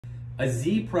A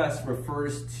Z press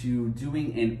refers to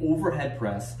doing an overhead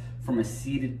press from a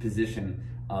seated position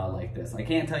like this. I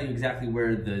can't tell you exactly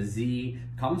where the Z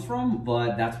comes from,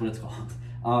 but that's what it's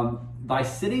called. By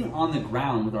sitting on the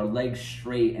ground with our legs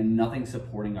straight and nothing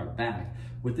supporting our back,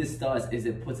 what this does is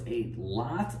it puts a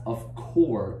lot of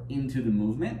core into the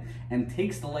movement and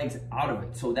takes the legs out of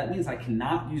it. So that means I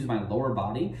cannot use my lower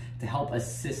body to help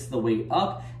assist the weight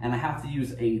up, and I have to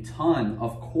use a ton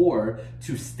of core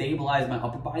to stabilize my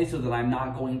upper body so that I'm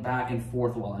not going back and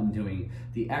forth while I'm doing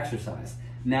the exercise.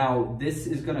 Now, this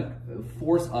is gonna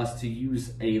force us to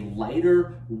use a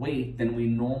lighter weight than we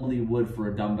normally would for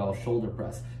a dumbbell shoulder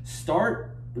press.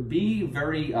 Be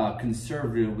very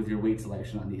conservative with your weight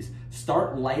selection on these.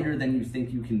 Start lighter than you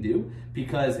think you can do,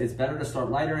 because it's better to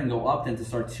start lighter and go up than to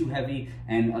start too heavy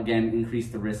and again increase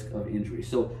the risk of injury.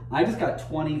 So I just have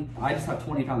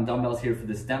 20-pound dumbbells here for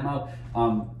this demo.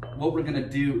 What we're gonna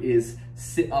do is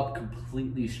sit up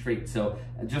completely straight. So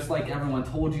just like everyone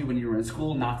told you when you were in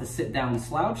school not to sit down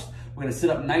slouched, we're gonna sit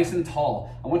up nice and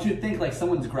tall. I want you to think like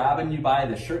someone's grabbing you by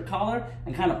the shirt collar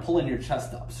and kind of pulling your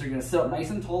chest up. So you're gonna sit up nice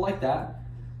and tall like that.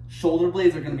 Shoulder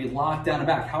blades are gonna be locked down and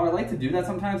back. How I like to do that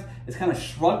sometimes is kind of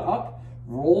shrug up,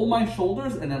 roll my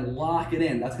shoulders, and then lock it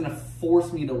in. That's gonna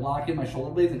force me to lock in my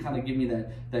shoulder blades and kind of give me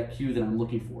that cue that I'm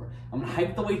looking for. I'm gonna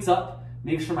hike the weights up,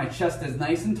 make sure my chest is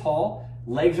nice and tall,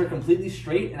 legs are completely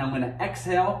straight, and I'm gonna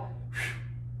exhale.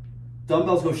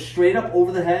 Dumbbells go straight up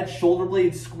over the head, shoulder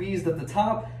blades squeezed at the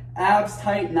top, abs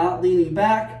tight, not leaning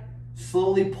back.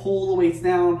 Slowly pull the weights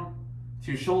down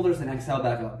to your shoulders and exhale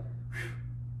back up.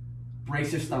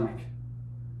 Brace your stomach.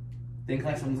 Think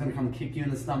like someone's gonna come kick you in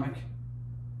the stomach.